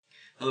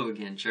Hello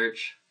again,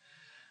 church.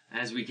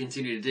 As we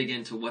continue to dig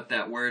into what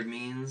that word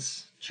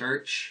means,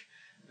 church,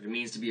 what it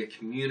means to be a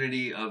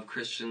community of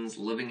Christians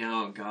living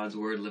out God's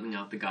word, living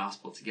out the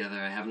gospel together,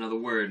 I have another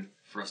word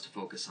for us to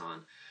focus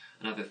on.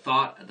 Another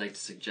thought I'd like to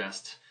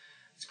suggest.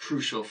 It's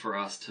crucial for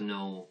us to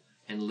know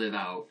and live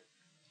out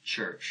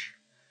church.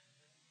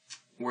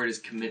 The word is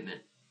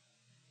commitment.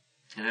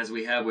 And as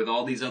we have with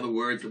all these other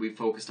words that we've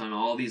focused on,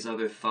 all these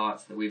other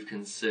thoughts that we've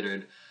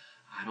considered,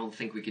 I don't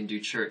think we can do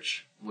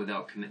church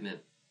without commitment.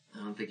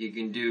 I don't think you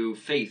can do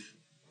faith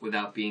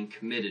without being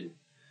committed.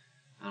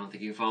 I don't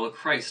think you can follow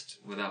Christ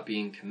without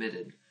being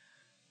committed.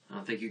 I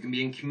don't think you can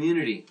be in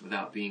community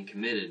without being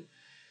committed.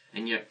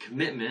 And yet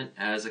commitment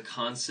as a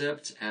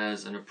concept,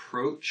 as an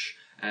approach,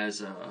 as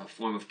a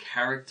form of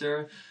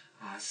character,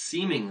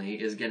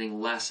 seemingly is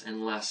getting less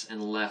and less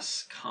and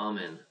less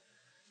common,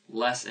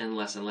 less and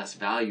less and less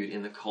valued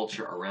in the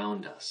culture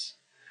around us.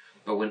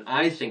 But when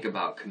I think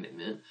about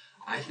commitment,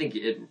 I think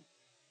it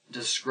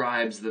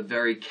describes the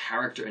very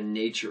character and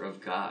nature of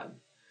God.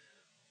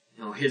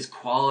 You know, his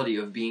quality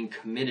of being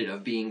committed,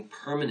 of being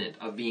permanent,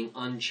 of being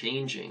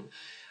unchanging.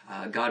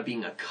 God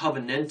being a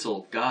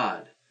covenantal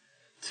God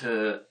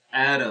to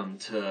Adam,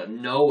 to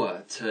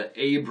Noah, to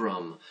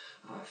Abram,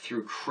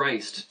 through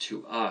Christ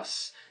to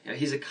us. You know,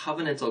 he's a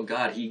covenantal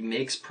God. He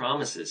makes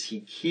promises.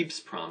 He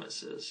keeps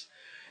promises.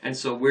 And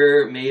so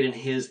we're made in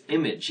his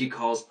image. He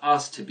calls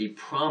us to be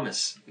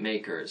promise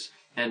makers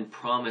and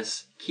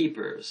promise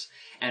keepers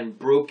and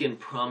broken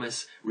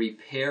promise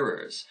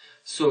repairers.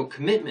 So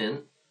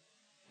commitment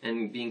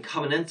and being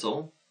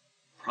covenantal,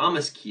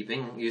 promise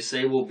keeping, you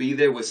say we'll be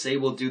there, we'll say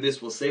we'll do this,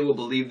 we'll say we'll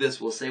believe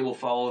this, we'll say we'll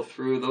follow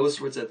through, those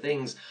sorts of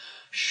things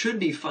should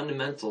be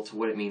fundamental to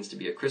what it means to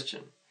be a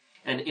Christian.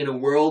 And in a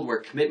world where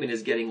commitment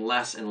is getting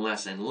less and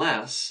less and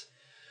less,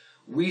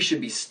 we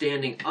should be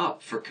standing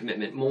up for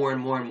commitment more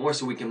and more and more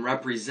so we can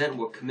represent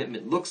what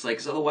commitment looks like,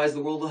 because otherwise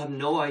the world will have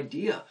no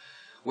idea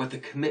what the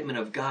commitment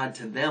of God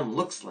to them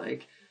looks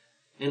like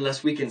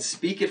unless we can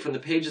speak it from the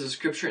pages of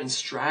Scripture and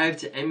strive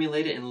to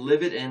emulate it and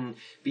live it and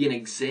be an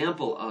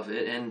example of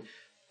it and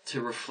to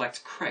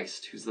reflect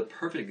Christ, who's the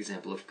perfect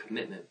example of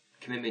commitment.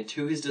 Commitment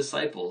to his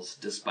disciples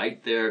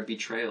despite their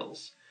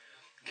betrayals.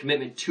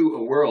 Commitment to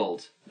a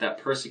world that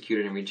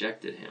persecuted and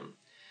rejected him.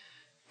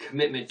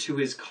 Commitment to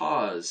his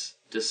cause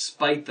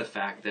despite the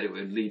fact that it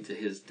would lead to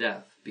his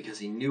death, because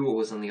he knew what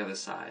was on the other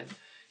side.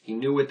 He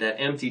knew what that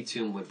empty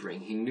tomb would bring.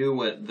 He knew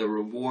what the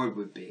reward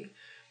would be.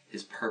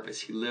 His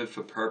purpose. He lived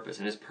for purpose.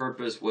 And his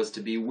purpose was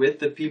to be with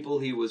the people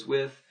he was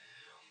with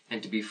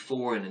and to be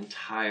for an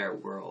entire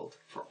world,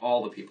 for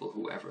all the people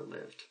who ever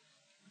lived.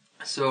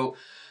 So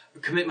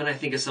commitment, I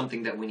think, is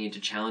something that we need to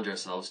challenge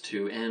ourselves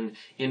to. And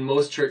in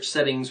most church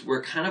settings,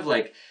 we're kind of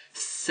like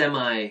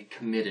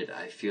semi-committed,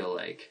 I feel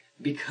like,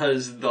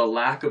 because the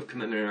lack of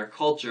commitment in our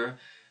culture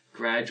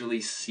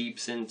gradually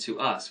seeps into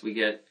us. We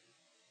get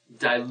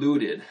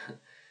diluted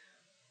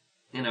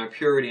in our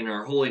purity and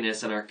our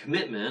holiness and our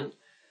commitment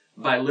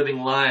by living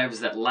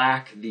lives that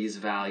lack these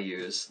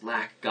values,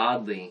 lack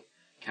godly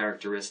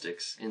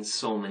characteristics in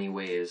so many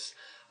ways.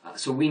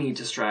 So we need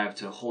to strive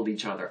to hold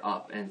each other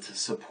up and to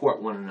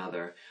support one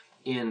another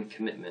in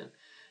commitment.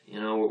 You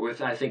know,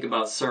 I think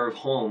about Serve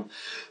Home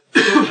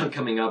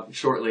coming up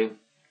shortly,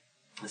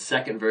 the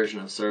second version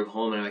of Serve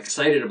Home, and I'm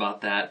excited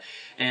about that.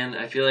 And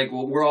I feel like,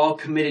 well, we're all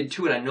committed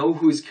to it. I know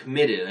who's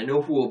committed. I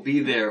know who will be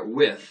there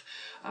with.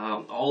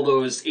 All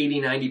those 80,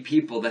 90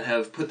 people that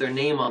have put their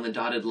name on the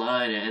dotted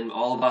line, and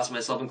all of us,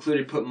 myself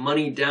included, put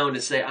money down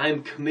to say,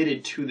 I'm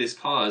committed to this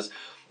cause.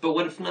 But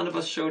what if none of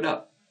us showed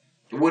up?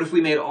 What if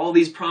we made all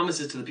these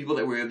promises to the people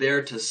that we were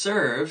there to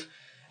serve,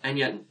 and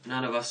yet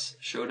none of us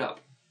showed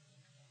up?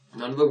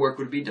 None of the work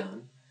would be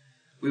done.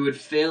 We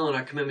would fail in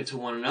our commitment to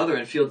one another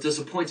and feel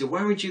disappointed.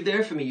 Why weren't you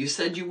there for me? You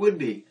said you would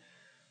be.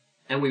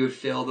 And we would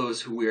fail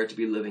those who we are to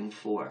be living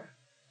for.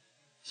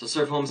 So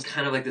Serve Home is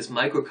kind of like this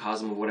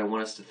microcosm of what I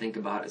want us to think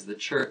about as the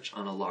church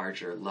on a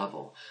larger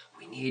level.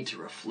 We need to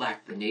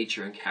reflect the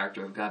nature and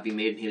character of God, be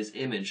made in his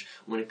image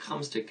when it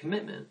comes to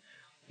commitment.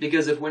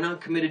 Because if we're not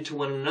committed to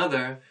one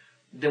another,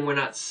 then we're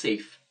not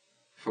safe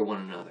for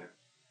one another.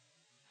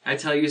 I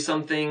tell you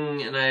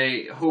something and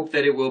I hope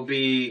that it will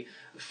be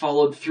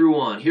followed through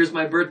on. Here's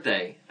my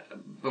birthday,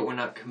 but we're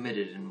not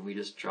committed and we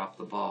just drop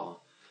the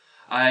ball.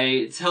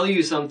 I tell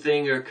you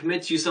something or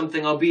commit to you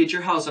something, I'll be at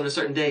your house on a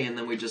certain day, and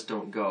then we just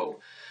don't go.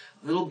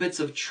 Little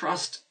bits of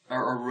trust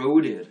are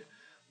eroded.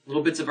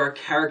 Little bits of our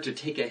character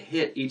take a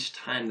hit each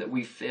time that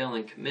we fail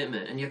in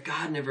commitment. And yet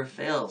God never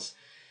fails.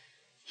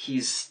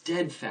 He's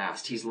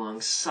steadfast. He's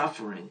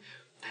long-suffering.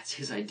 That's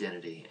his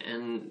identity.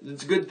 And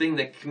it's a good thing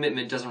that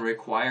commitment doesn't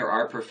require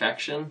our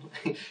perfection.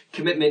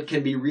 Commitment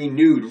can be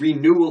renewed.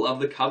 Renewal of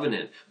the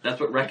covenant. That's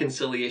what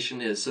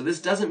reconciliation is. So this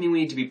doesn't mean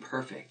we need to be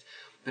perfect,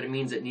 but it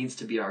means it needs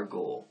to be our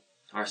goal,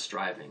 our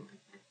striving.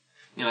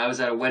 You know, I was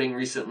at a wedding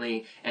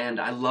recently, and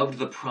I loved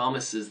the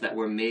promises that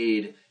were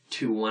made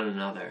to one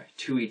another,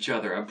 to each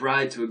other. A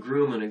bride to a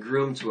groom and a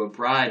groom to a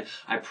bride.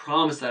 I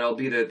promise that I'll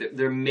be there.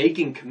 They're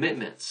making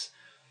commitments.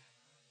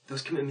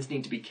 those commitments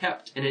need to be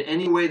kept. And in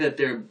any way that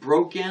they're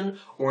broken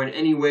or in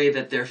any way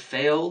that they're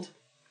failed,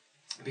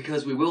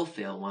 because we will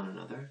fail one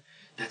another,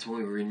 that's when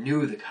we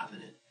renew the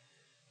covenant.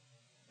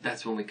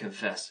 That's when we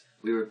confess,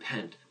 we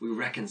repent, we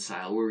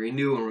reconcile, we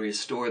renew and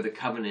restore the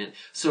covenant.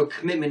 So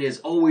commitment is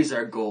always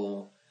our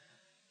goal,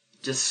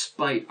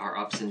 despite our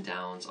ups and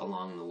downs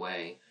along the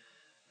way.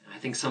 I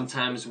think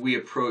sometimes we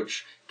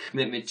approach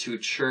commitment to a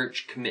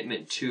church,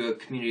 commitment to a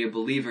community of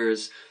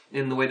believers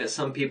in the way that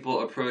some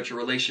people approach a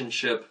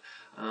relationship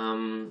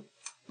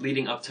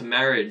leading up to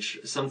marriage.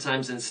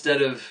 Sometimes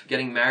instead of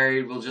getting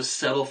married, we'll just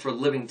settle for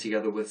living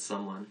together with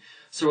someone.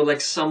 So we're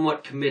like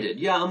somewhat committed.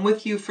 Yeah, I'm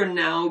with you for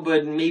now,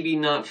 but maybe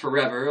not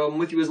forever. I'm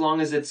with you as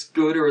long as it's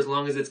good or as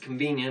long as it's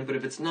convenient, but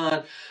if it's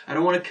not, I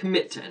don't want to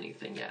commit to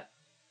anything yet.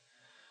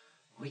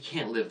 We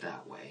can't live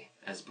that way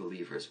as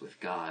believers with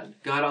God.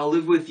 God, I'll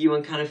live with you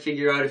and kind of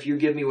figure out if you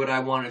give me what I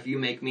want, if you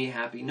make me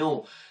happy.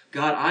 No,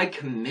 God, I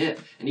commit.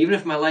 And even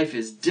if my life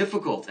is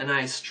difficult and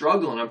I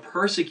struggle and I'm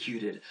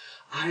persecuted,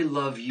 I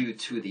love you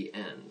to the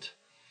end.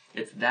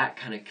 It's that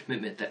kind of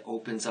commitment that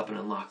opens up and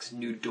unlocks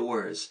new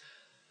doors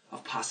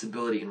of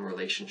possibility in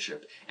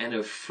relationship and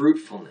of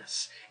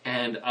fruitfulness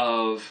and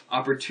of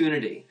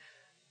opportunity.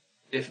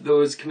 If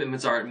those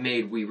commitments aren't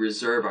made, we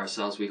reserve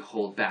ourselves, we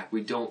hold back,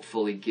 we don't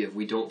fully give,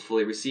 we don't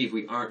fully receive,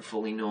 we aren't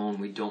fully known,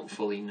 we don't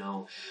fully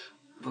know.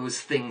 Those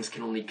things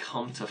can only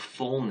come to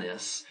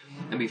fullness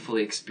and be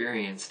fully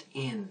experienced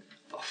in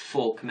a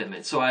full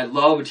commitment. So I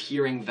loved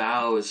hearing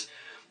vows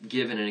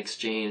given and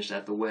exchanged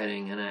at the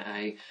wedding, and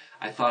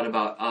I thought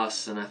about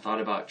us, and I thought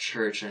about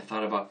church, and I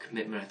thought about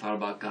commitment, I thought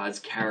about God's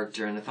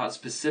character, and I thought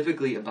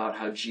specifically about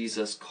how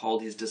Jesus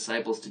called his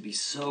disciples to be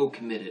so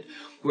committed.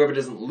 Whoever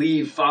doesn't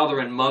leave father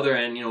and mother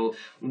and,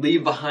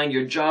 leave behind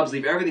your jobs,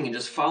 leave everything, and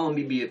just follow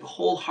me, be a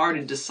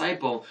wholehearted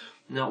disciple,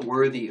 not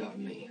worthy of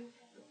me.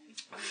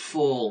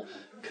 Full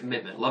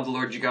commitment. Love the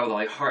Lord your God with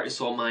all your heart, your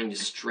soul, mind, your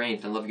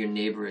strength, and love your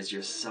neighbor as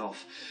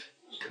yourself.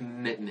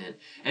 Commitment.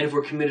 And if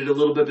we're committed a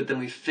little bit, but then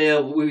we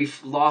fail,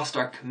 we've lost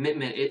our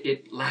commitment,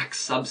 it lacks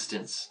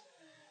substance.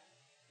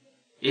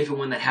 If and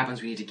when that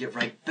happens, we need to get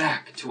right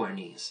back to our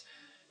knees,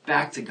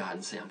 back to God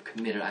and say, I'm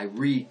committed, I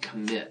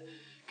recommit.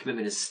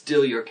 Commitment is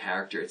still your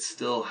character, it's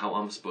still how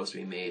I'm supposed to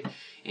be made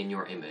in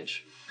your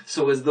image.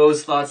 So as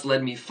those thoughts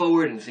led me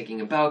forward in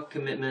thinking about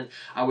commitment,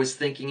 I was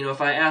thinking,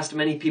 if I asked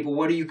many people,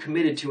 what are you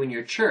committed to in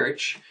your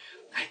church?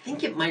 I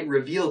think it might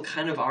reveal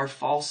kind of our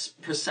false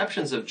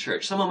perceptions of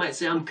church. Someone might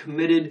say, I'm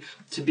committed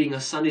to being a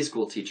Sunday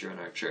school teacher in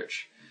our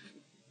church.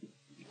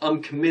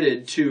 I'm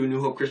committed to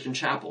New Hope Christian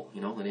Chapel,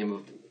 the name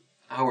of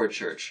our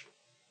church.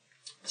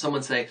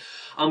 Someone say,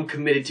 I'm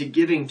committed to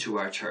giving to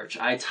our church.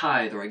 I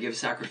tithe or I give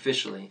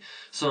sacrificially.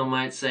 Someone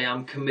might say,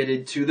 I'm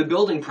committed to the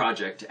building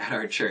project at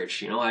our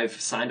church.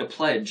 I've signed a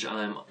pledge.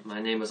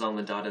 My name is on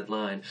the dotted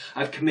line.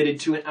 I've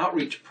committed to an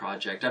outreach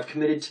project. I've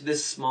committed to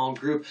this small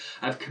group.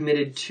 I've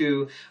committed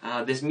to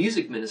this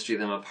music ministry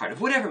that I'm a part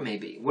of. Whatever it may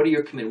be. What are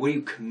you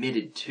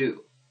committed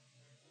to?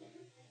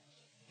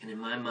 And in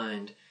my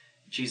mind,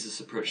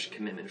 Jesus approached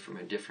commitment from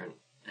a different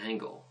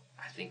angle.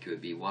 I think it would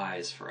be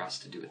wise for us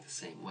to do it the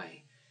same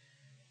way.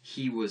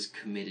 He was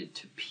committed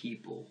to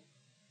people,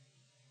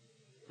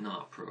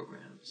 not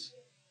programs.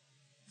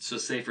 So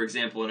say, for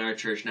example, in our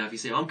church now, if you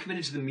say, I'm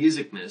committed to the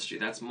music ministry,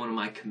 that's one of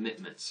my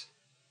commitments.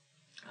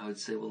 I would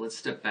say, well, let's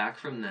step back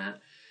from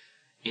that.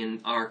 In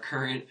our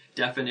current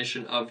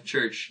definition of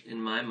church, in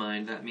my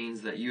mind, that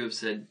means that you have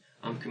said,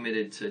 I'm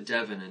committed to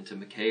Devin and to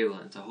Michaela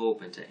and to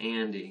Hope and to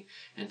Andy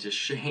and to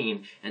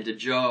Shane and to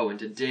Joe and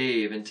to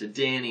Dave and to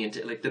Danny and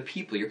to the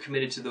people. You're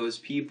committed to those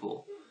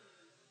people.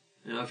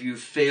 If you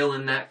fail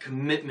in that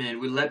commitment,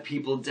 we let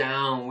people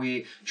down,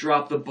 we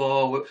drop the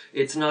ball.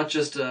 It's not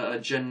just a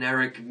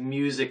generic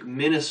music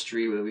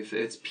ministry,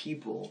 it's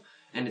people.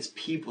 And it's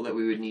people that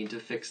we would need to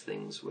fix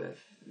things with.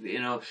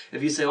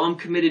 If you say, I'm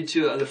committed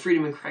to the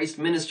Freedom in Christ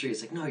ministry,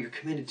 it's like, no, you're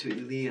committed to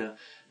Elia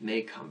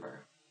Maycumber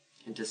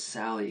and to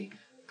Sally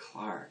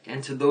Clark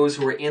and to those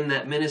who are in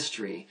that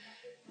ministry.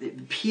 The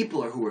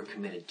people are who we're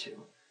committed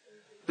to.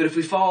 But if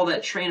we follow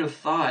that train of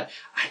thought,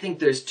 I think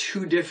there's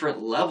two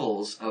different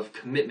levels of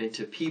commitment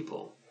to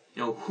people.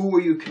 Who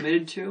are you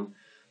committed to?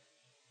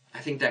 I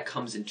think that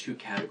comes in two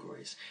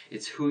categories.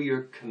 It's who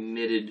you're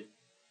committed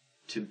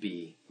to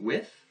be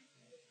with,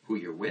 who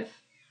you're with,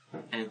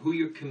 and who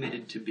you're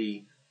committed to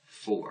be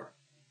for,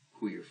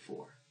 who you're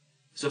for.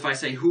 So if I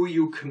say, who are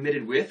you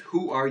committed with?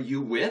 Who are you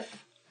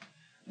with?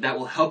 That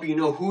will help you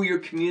know who your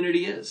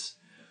community is.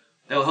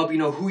 That will help you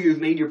know who you've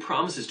made your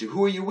promises to.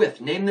 Who are you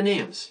with? Name the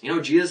names.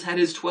 Jesus had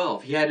his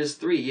 12. He had his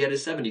 3. He had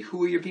his 70.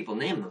 Who are your people?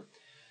 Name them.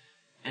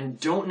 And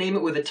don't name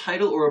it with a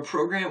title or a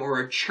program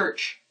or a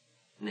church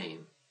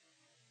name.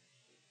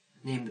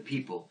 Name the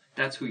people.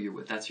 That's who you're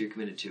with. That's who you're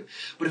committed to.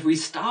 But if we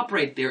stop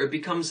right there, it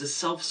becomes a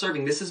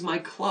self-serving. This is my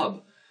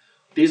club.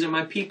 These are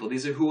my people.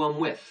 These are who I'm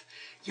with.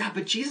 Yeah,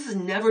 but Jesus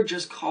never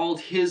just called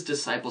his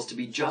disciples to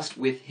be just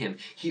with him.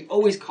 He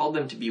always called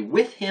them to be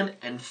with him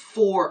and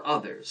for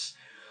others.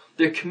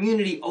 Their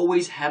community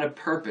always had a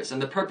purpose,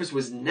 and the purpose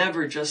was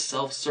never just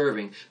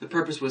self-serving. The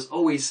purpose was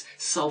always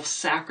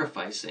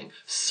self-sacrificing,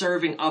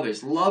 serving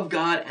others. Love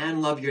God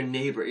and love your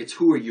neighbor. It's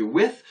who are you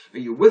with? Are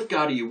you with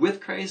God? Are you with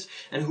Christ?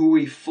 And who are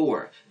you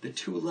for? The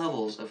two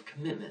levels of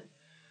commitment.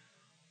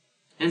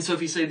 And so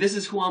if you say, this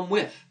is who I'm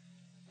with,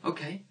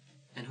 okay,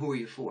 and who are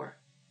you for?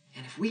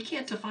 And if we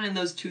can't define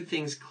those two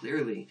things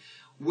clearly,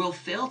 we'll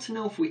fail to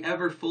know if we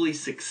ever fully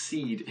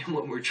succeed in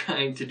what we're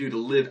trying to do to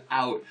live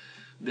out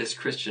this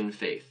Christian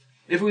faith.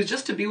 If it was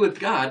just to be with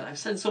God, I've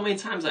said so many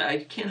times,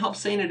 I can't help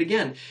saying it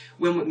again.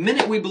 When the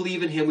minute we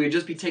believe in Him, we would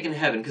just be taken to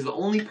heaven, because the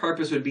only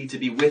purpose would be to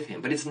be with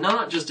Him. But it's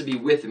not just to be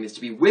with Him, it's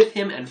to be with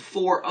Him and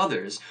for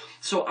others.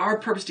 So our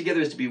purpose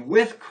together is to be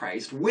with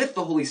Christ, with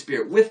the Holy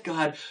Spirit, with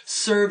God,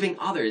 serving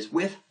others,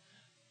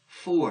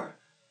 for.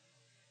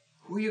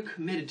 Who are you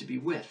committed to be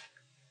with?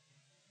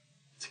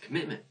 It's a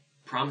commitment.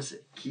 Promise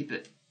it. Keep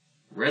it.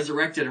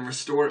 Resurrect it and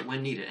restore it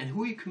when needed. And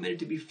who are you committed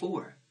to be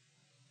for?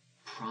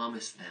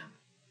 Promise them.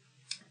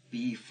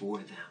 Be for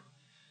them.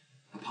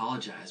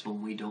 Apologize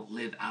when we don't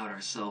live out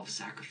ourselves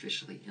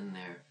sacrificially in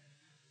their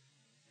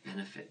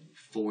benefit,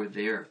 for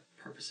their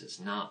purposes,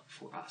 not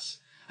for us.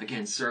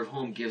 Again, Serve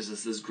Home gives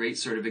us this great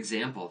sort of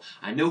example.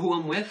 I know who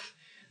I'm with.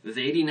 There's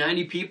 80,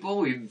 90 people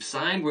we've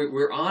signed,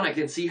 we're on. I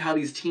can see how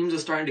these teams are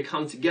starting to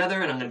come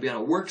together, and I'm going to be on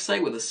a work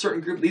site with a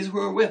certain group. These are who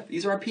we're with.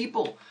 These are our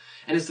people.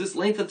 And it's this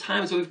length of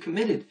time so we've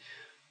committed.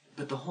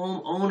 But the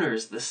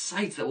homeowners, the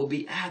sites that we'll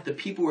be at, the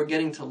people we're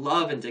getting to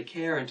love and to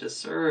care and to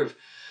serve,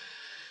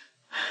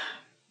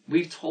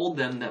 we've told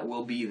them that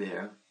we'll be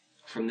there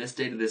from this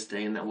day to this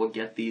day, and that we'll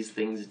get these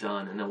things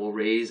done, and that we'll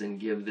raise and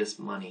give this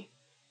money.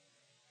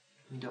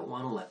 We don't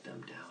want to let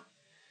them down.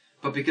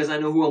 But because I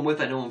know who I'm with,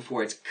 I know I'm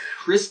for, it's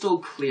crystal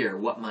clear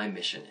what my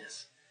mission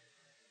is.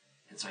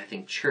 And so I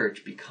think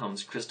church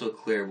becomes crystal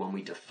clear when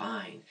we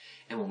define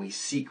and when we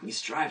seek, we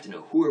strive to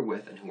know who we're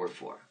with and who we're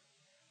for.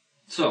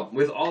 So,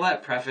 with all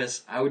that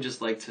preface, I would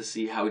just like to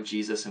see how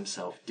Jesus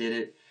himself did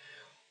it.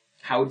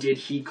 How did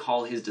he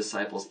call his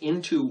disciples?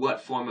 Into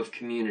what form of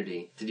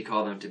community did he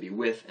call them to be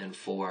with and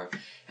for?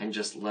 And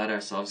just let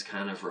ourselves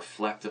kind of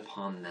reflect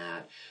upon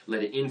that.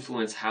 Let it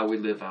influence how we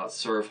live out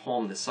Serve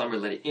Home this summer.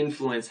 Let it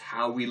influence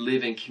how we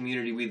live in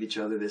community with each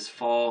other this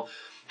fall.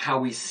 How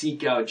we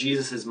seek out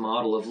Jesus'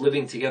 model of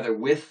living together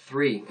with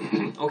three.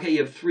 Okay,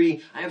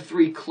 I have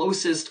three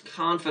closest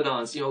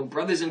confidants,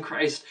 brothers in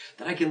Christ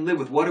that I can live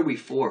with. What are we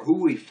for? Who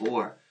are we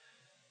for?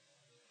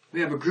 We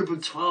have a group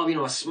of 12,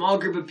 a small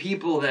group of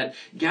people that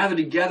gather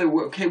together.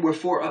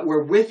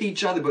 We're with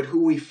each other, but who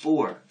are we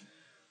for?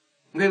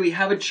 Okay, we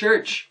have a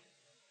church,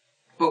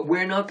 but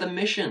we're not the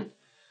mission.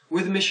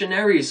 We're the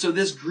missionaries. So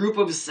this group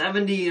of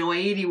 70,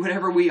 80,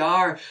 whatever we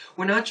are,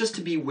 we're not just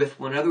to be with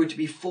one another, we're to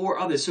be for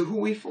others. So who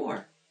are we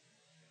for?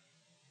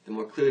 The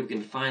more clearly we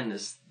can find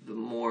this, the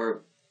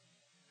more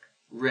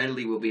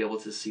readily we'll be able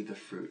to see the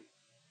fruit.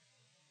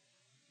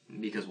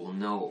 Because we'll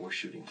know what we're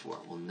shooting for.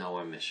 We'll know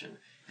our mission.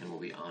 And we'll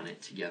be on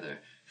it together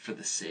for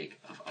the sake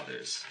of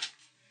others.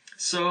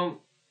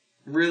 So,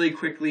 really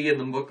quickly in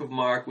the book of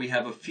Mark, we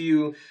have a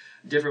few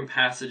different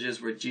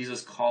passages where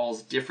Jesus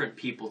calls different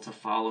people to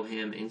follow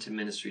him into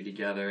ministry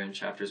together in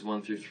chapters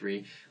 1 through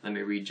 3. Let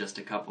me read just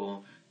a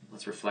couple.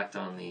 Let's reflect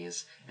on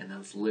these, and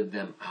let's live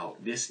them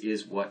out. This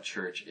is what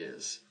church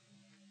is.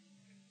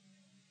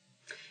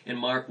 In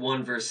Mark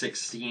 1, verse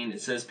 16,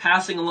 it says,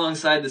 "Passing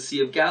alongside the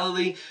Sea of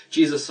Galilee,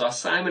 Jesus saw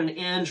Simon and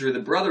Andrew, the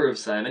brother of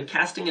Simon,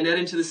 casting a net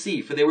into the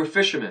sea, for they were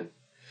fishermen.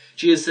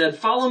 Jesus said,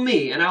 'Follow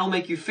me, and I will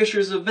make you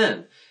fishers of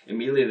men.'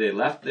 Immediately they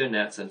left their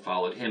nets and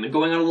followed him. And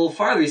going on a little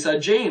farther, he saw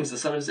James, the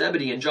son of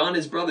Zebedee, and John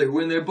his brother, who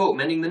were in their boat,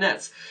 mending the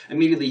nets.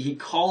 Immediately he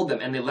called them,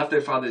 and they left their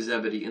father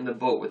Zebedee in the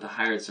boat with the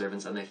hired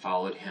servants, and they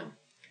followed him."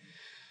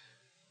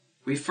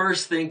 We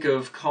first think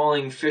of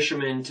calling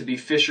fishermen to be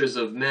fishers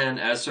of men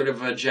as sort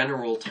of a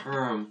general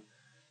term.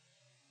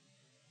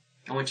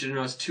 I want you to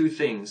notice two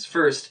things.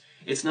 First,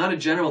 it's not a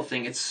general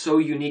thing, it's so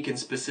unique and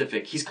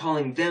specific. He's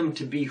calling them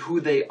to be who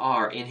they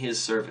are in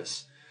his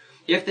service.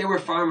 If they were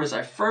farmers,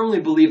 I firmly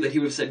believe that he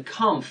would have said,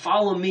 "Come,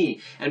 follow me,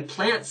 and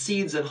plant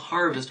seeds and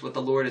harvest what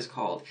the Lord has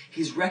called."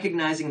 He's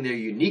recognizing their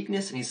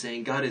uniqueness, and he's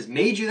saying, God has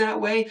made you that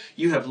way.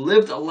 You have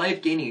lived a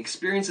life gaining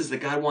experiences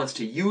that God wants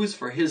to use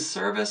for his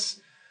service.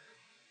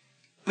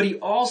 But he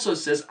also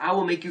says, "I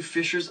will make you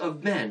fishers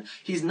of men."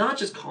 He's not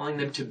just calling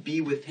them to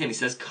be with him. He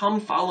says, "Come,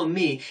 follow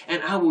me,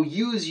 and I will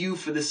use you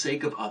for the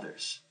sake of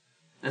others."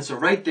 And so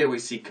right there we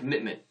see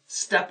commitment.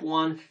 Step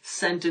 1,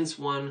 sentence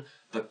 1,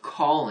 the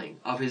calling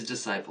of his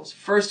disciples.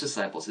 First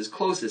disciples, his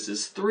closest,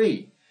 is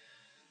 3.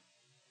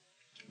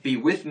 Be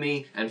with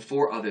me and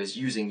for others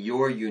using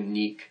your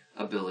unique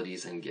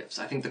abilities and gifts.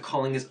 I think the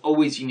calling is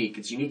always unique.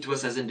 It's unique to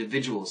us as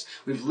individuals.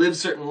 We've lived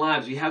certain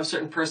lives. We have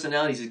certain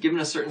personalities. He's given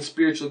us certain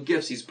spiritual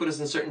gifts. He's put us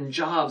in certain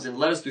jobs and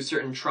led us through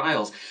certain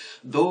trials.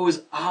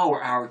 Those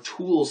are our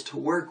tools to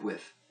work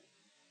with.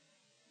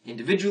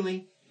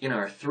 Individually, in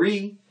our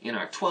 3, in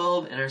our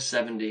 12, in our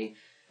 70,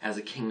 as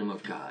a kingdom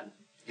of God.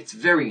 It's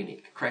very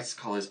unique. Christ's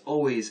call is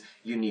always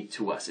unique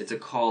to us. It's a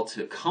call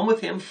to come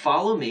with him,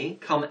 follow me,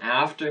 come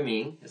after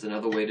me is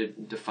another way to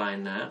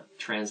define that,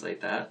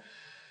 translate that,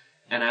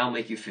 and I'll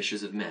make you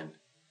fishers of men.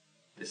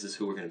 This is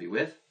who we're going to be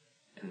with,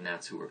 and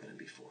that's who we're going to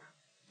be for.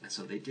 And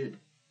so they did.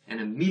 And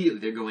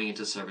immediately they're going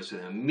into service with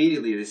him.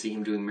 Immediately they see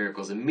him doing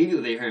miracles.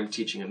 Immediately they hear him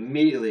teaching.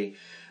 Immediately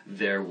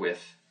they're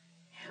with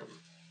him.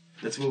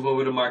 Let's move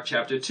over to Mark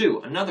chapter 2,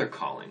 another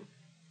calling.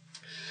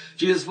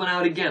 Jesus went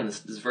out again.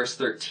 This is verse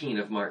 13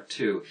 of Mark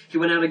 2. He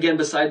went out again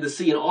beside the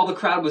sea, and all the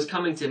crowd was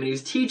coming to him, and he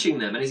was teaching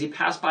them. And as he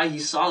passed by, he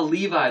saw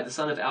Levi, the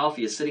son of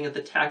Alphaeus, sitting at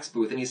the tax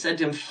booth, and he said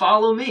to him,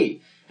 "Follow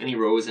me." And he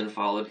rose and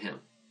followed him.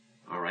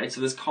 All right,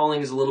 so this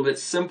calling is a little bit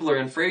simpler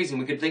in phrasing.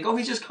 We could think, oh,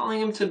 he's just calling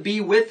him to be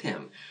with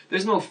him.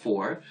 There's no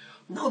for.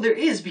 No, there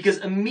is, because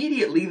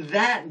immediately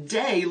that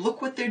day,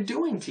 look what they're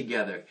doing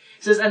together.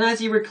 It says, and as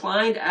he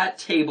reclined at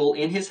table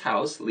in his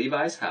house,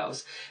 Levi's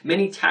house,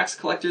 many tax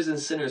collectors and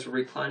sinners were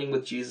reclining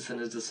with Jesus and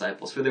his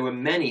disciples, for there were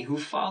many who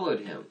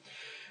followed him.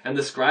 And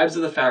the scribes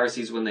of the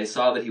Pharisees, when they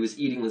saw that he was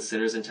eating with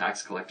sinners and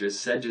tax collectors,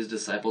 said to his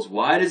disciples,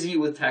 "Why does he eat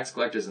with tax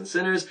collectors and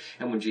sinners?"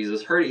 And when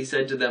Jesus heard it, he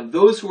said to them,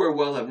 "Those who are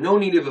well have no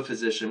need of a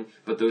physician,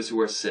 but those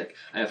who are sick.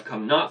 I have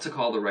come not to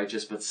call the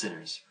righteous, but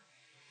sinners."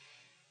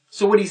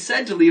 So what he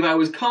said to Levi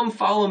was, come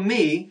follow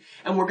me,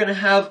 and we're going to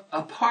have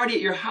a party at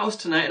your house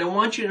tonight, and I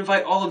want you to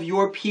invite all of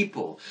your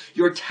people,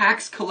 your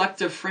tax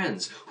collector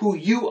friends, who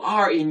you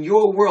are in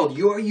your world,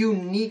 your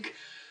unique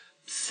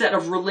set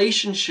of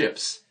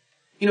relationships.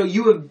 You know,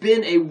 you have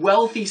been a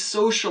wealthy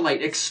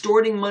socialite,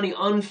 extorting money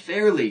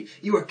unfairly.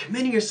 You are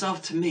committing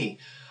yourself to me.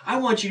 I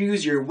want you to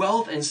use your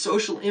wealth and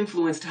social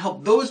influence to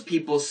help those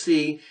people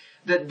see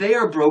that they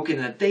are broken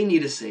and that they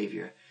need a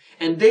Savior.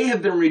 And they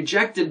have been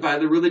rejected by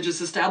the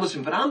religious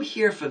establishment, but I'm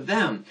here for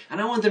them.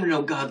 And I want them to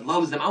know God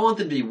loves them. I want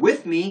them to be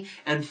with me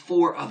and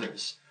for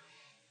others.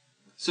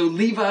 So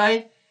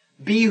Levi,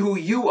 be who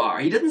you are.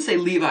 He doesn't say,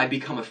 Levi,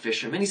 become a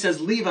fisherman. He says,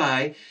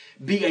 Levi,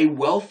 be a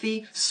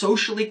wealthy,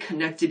 socially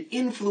connected,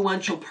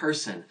 influential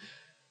person.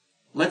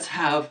 Let's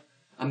have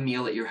a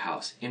meal at your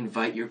house.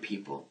 Invite your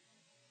people.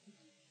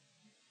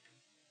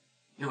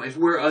 You know, if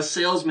we're a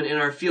salesman in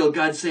our field,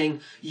 God's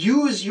saying,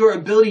 use your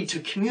ability to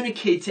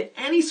communicate to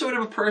any sort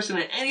of a person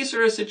in any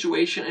sort of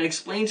situation and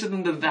explain to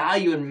them the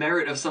value and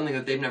merit of something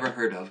that they've never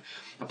heard of.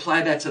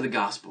 Apply that to the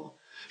gospel.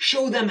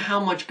 Show them how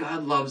much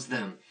God loves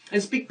them.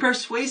 And speak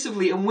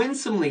persuasively and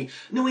winsomely,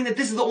 knowing that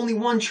this is the only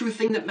one true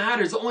thing that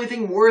matters, the only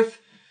thing worth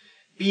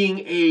being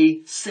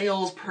a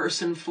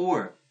salesperson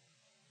for.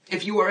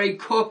 If you are a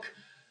cook,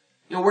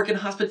 you know, work in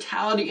the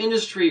hospitality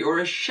industry or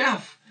a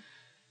chef,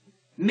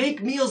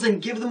 make meals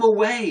and give them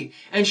away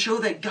and show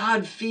that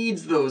God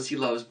feeds those he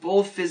loves,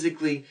 both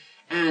physically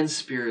and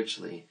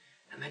spiritually.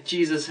 And that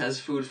Jesus has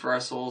food for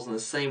our souls in the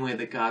same way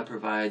that God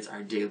provides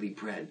our daily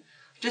bread.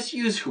 Just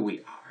use who we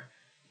are.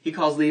 He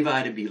calls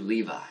Levi to be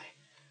Levi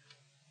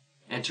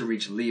and to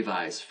reach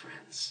Levi's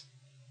friends.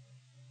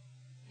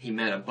 He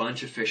met a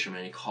bunch of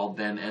fishermen. He called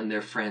them and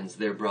their friends,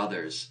 their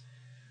brothers,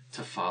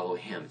 to follow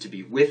him, to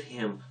be with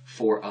him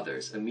for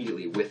others,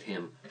 immediately with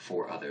him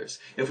for others.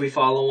 If we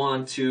follow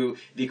on to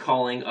the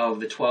calling of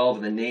the 12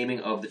 and the naming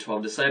of the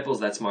 12 disciples,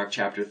 that's Mark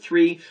chapter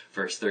 3,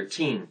 verse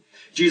 13.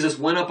 Jesus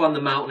went up on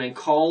the mountain and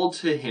called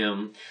to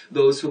him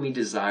those whom he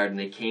desired, and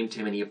they came to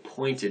him, and he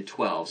appointed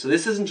 12. So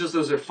this isn't just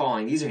those who are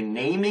following. These are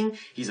naming,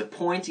 he's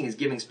appointing, he's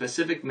giving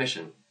specific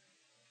mission.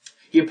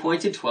 He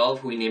appointed 12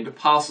 who he named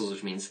apostles,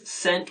 which means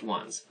sent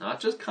ones. Not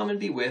just come and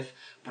be with,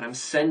 but I'm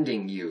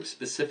sending you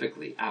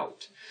specifically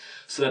out.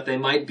 So that they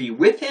might be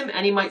with him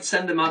and he might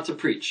send them out to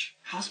preach.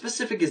 How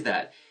specific is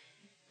that?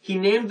 He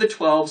named the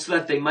 12 so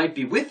that they might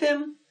be with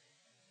him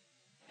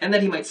and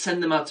that he might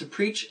send them out to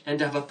preach and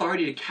to have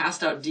authority to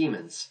cast out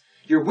demons.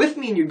 You're with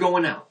me and you're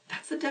going out.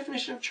 That's the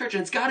definition of church.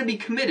 And it's got to be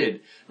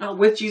committed. Not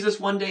with Jesus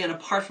one day and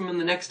apart from him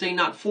the next day.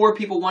 Not for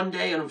people one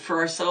day and for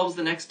ourselves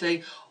the next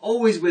day.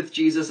 Always with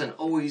Jesus and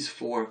always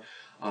for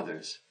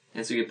others.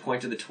 And so he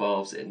appointed the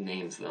 12s and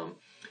names them.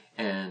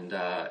 And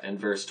in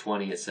verse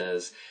 20 it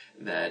says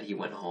that he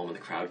went home and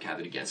the crowd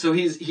gathered again. So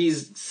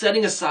he's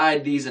setting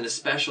aside these in a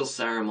special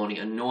ceremony,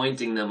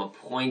 anointing them,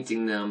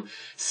 appointing them,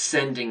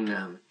 sending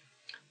them,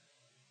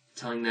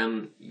 telling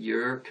them,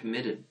 you're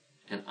committed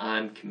and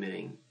I'm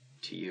committing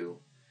to you.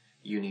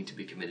 You need to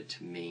be committed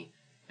to me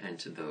and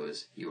to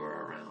those you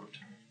are around.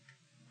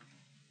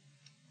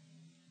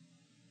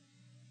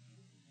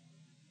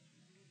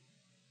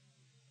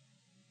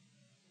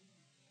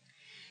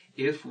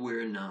 If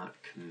we're not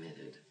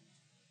committed,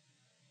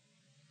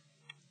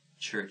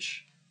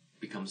 church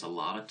becomes a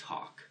lot of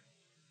talk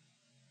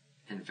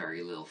and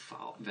very little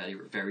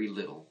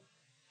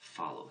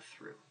follow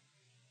through.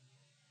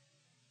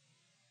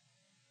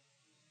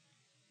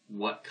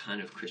 What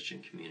kind of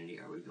Christian community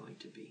are we going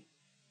to be?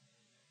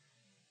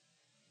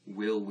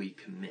 Will we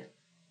commit?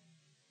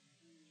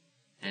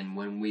 And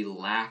when we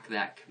lack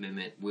that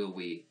commitment, will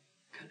we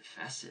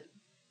confess it?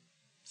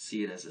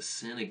 See it as a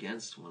sin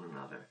against one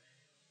another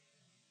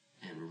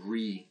and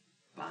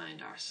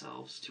re-bind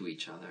ourselves to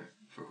each other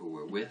for who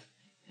we're with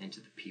and to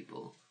the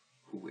people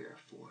who we are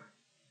for.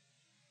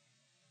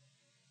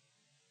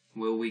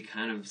 Will we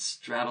kind of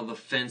straddle the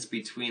fence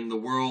between the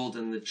world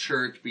and the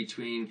church,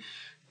 between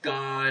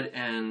God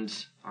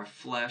and our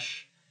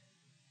flesh?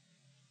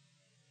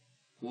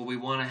 Will we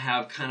want to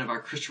have kind of our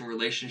Christian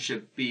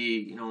relationship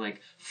be,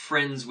 like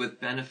friends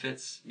with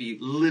benefits, be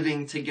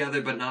living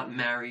together but not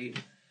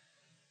married?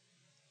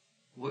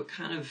 What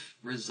kind of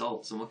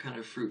results and what kind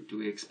of fruit do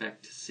we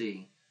expect to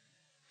see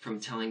from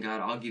telling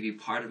God, I'll give you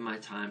part of my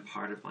time,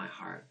 part of my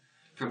heart?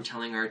 From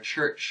telling our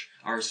church,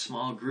 our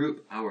small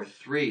group, our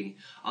 3,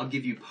 I'll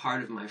give you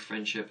part of my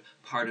friendship,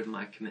 part of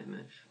my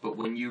commitment, but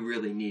when you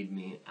really need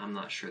me, I'm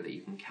not sure that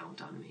you can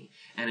count on me.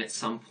 And at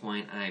some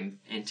point, I'm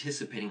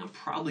anticipating I'm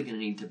probably going to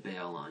need to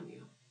bail on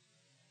you.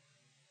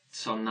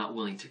 So I'm not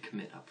willing to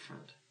commit up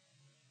front.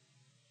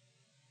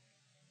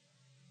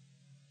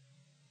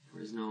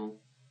 There is no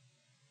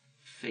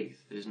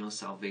faith, there's no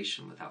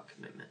salvation without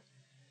commitment.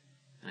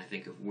 And I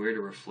think if we're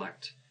to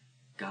reflect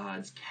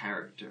God's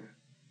character,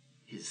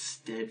 his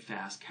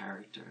steadfast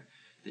character,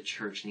 the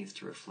church needs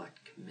to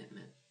reflect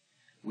commitment.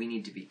 We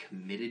need to be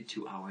committed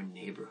to our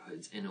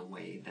neighborhoods in a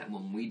way that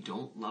when we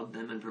don't love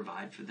them and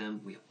provide for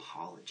them, we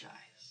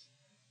apologize.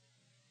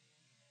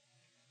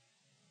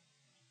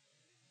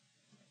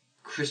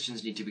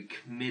 Christians need to be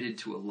committed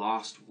to a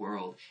lost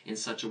world in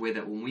such a way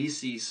that when we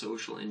see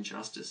social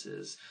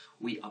injustices,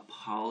 we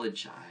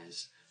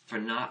apologize for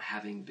not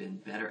having been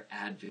better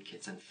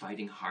advocates and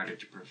fighting harder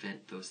to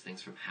prevent those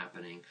things from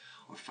happening,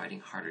 or fighting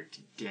harder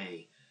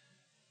today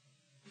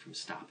from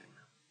stopping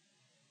them.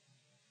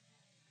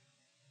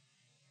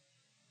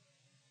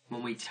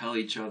 When we tell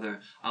each other,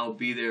 I'll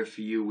be there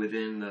for you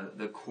within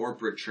the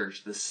corporate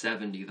church, the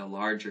 70, the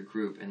larger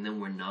group, and then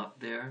we're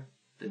not there,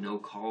 the no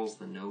calls,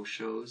 the no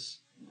shows,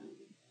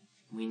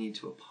 we need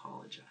to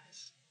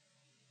apologize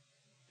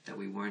that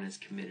we weren't as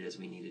committed as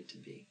we needed to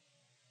be.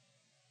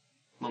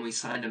 When we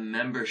signed a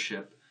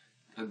membership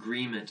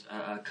agreement,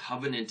 a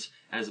covenant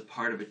as a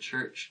part of a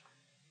church,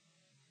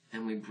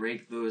 and we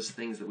break those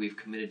things that we've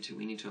committed to,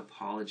 we need to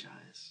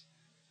apologize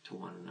to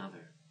one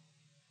another.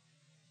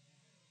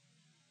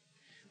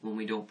 When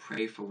we don't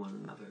pray for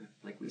one another,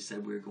 like we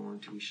said we were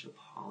going to, we should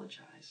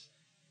apologize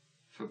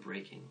for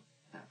breaking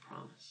that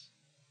promise.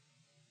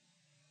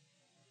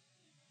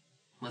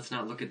 Let's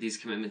not look at these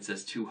commitments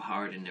as too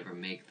hard and never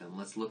make them.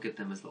 Let's look at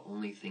them as the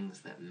only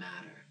things that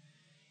matter,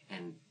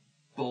 and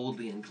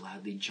boldly and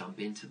gladly jump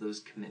into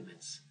those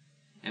commitments.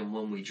 And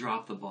when we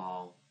drop the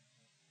ball,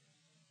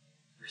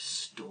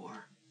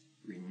 restore,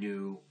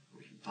 renew,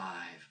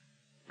 revive,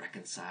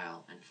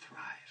 reconcile, and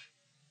thrive.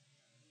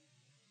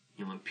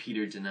 And when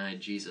Peter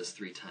denied Jesus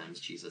 3 times,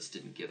 Jesus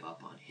didn't give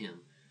up on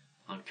him,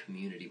 on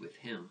community with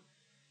him.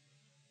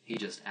 He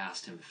just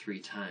asked him 3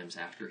 times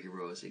after he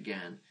rose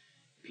again,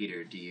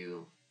 Peter, do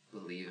you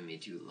believe in me?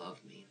 Do you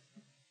love me?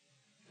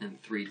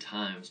 And 3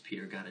 times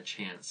Peter got a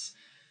chance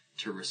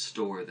to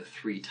restore the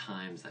 3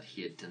 times that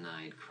he had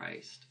denied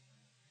Christ.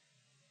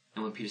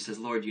 And when Peter says,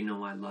 Lord, you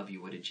know I love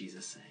you, what did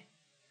Jesus say?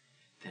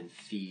 Then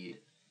feed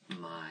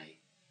my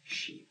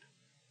sheep.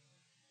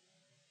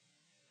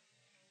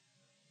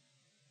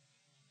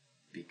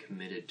 Be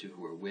committed to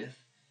who we're with.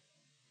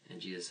 And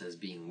Jesus says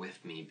being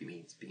with me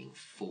means being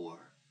for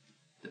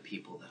the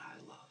people that I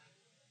love.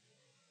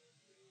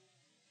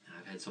 And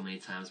I've had so many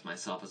times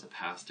myself as a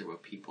pastor where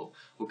people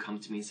will come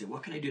to me and say,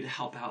 what can I do to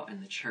help out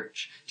in the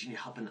church? Do you need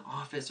help in the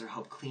office or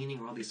help cleaning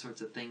or all these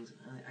sorts of things?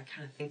 And I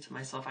kind of think to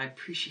myself, I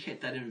appreciate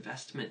that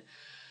investment,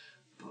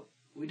 but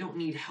we don't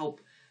need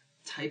help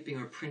typing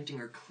or printing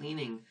or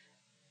cleaning.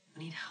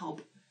 We need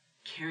help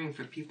caring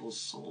for people's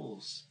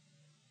souls.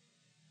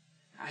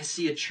 I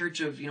see a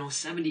church of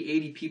 70,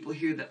 80 people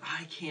here that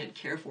I can't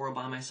care for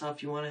by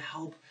myself. You want to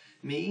help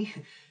me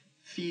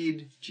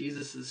feed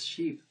Jesus'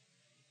 sheep?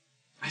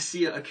 I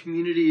see a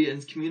community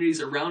and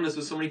communities around us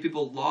with so many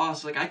people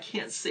lost. Like, I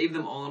can't save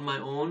them all on my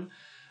own.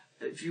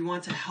 If you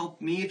want to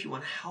help me, if you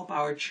want to help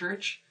our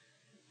church,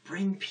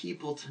 bring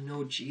people to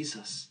know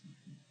Jesus.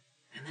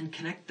 And then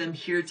connect them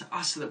here to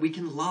us so that we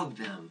can love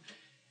them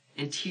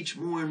and teach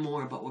more and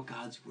more about what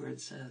God's Word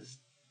says.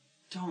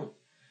 Don't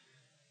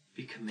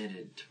be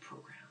committed to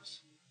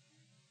programs.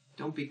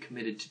 Don't be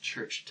committed to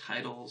church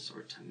titles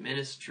or to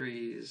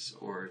ministries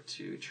or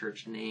to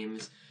church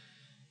names.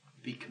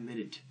 Be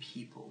committed to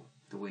people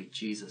the way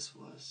Jesus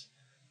was.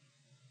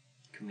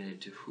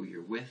 Committed to who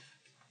you're with.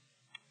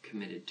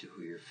 Committed to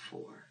who you're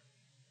for.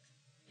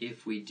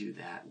 If we do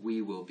that,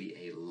 we will be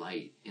a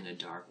light in a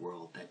dark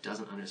world that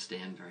doesn't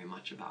understand very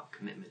much about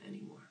commitment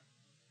anymore.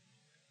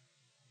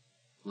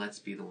 Let's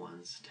be the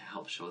ones to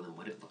help show them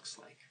what it looks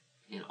like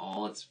in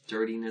all its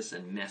dirtiness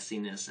and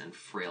messiness and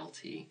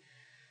frailty,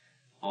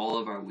 all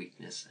of our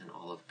weakness and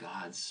all of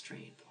God's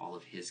strength, all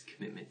of His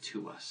commitment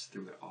to us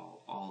through it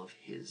all of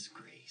His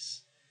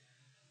grace.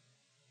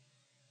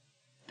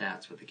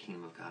 That's what the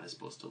kingdom of God is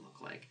supposed to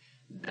look like.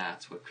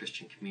 That's what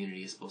Christian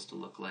community is supposed to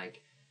look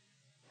like.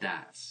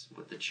 That's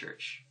what the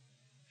church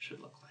should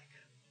look like.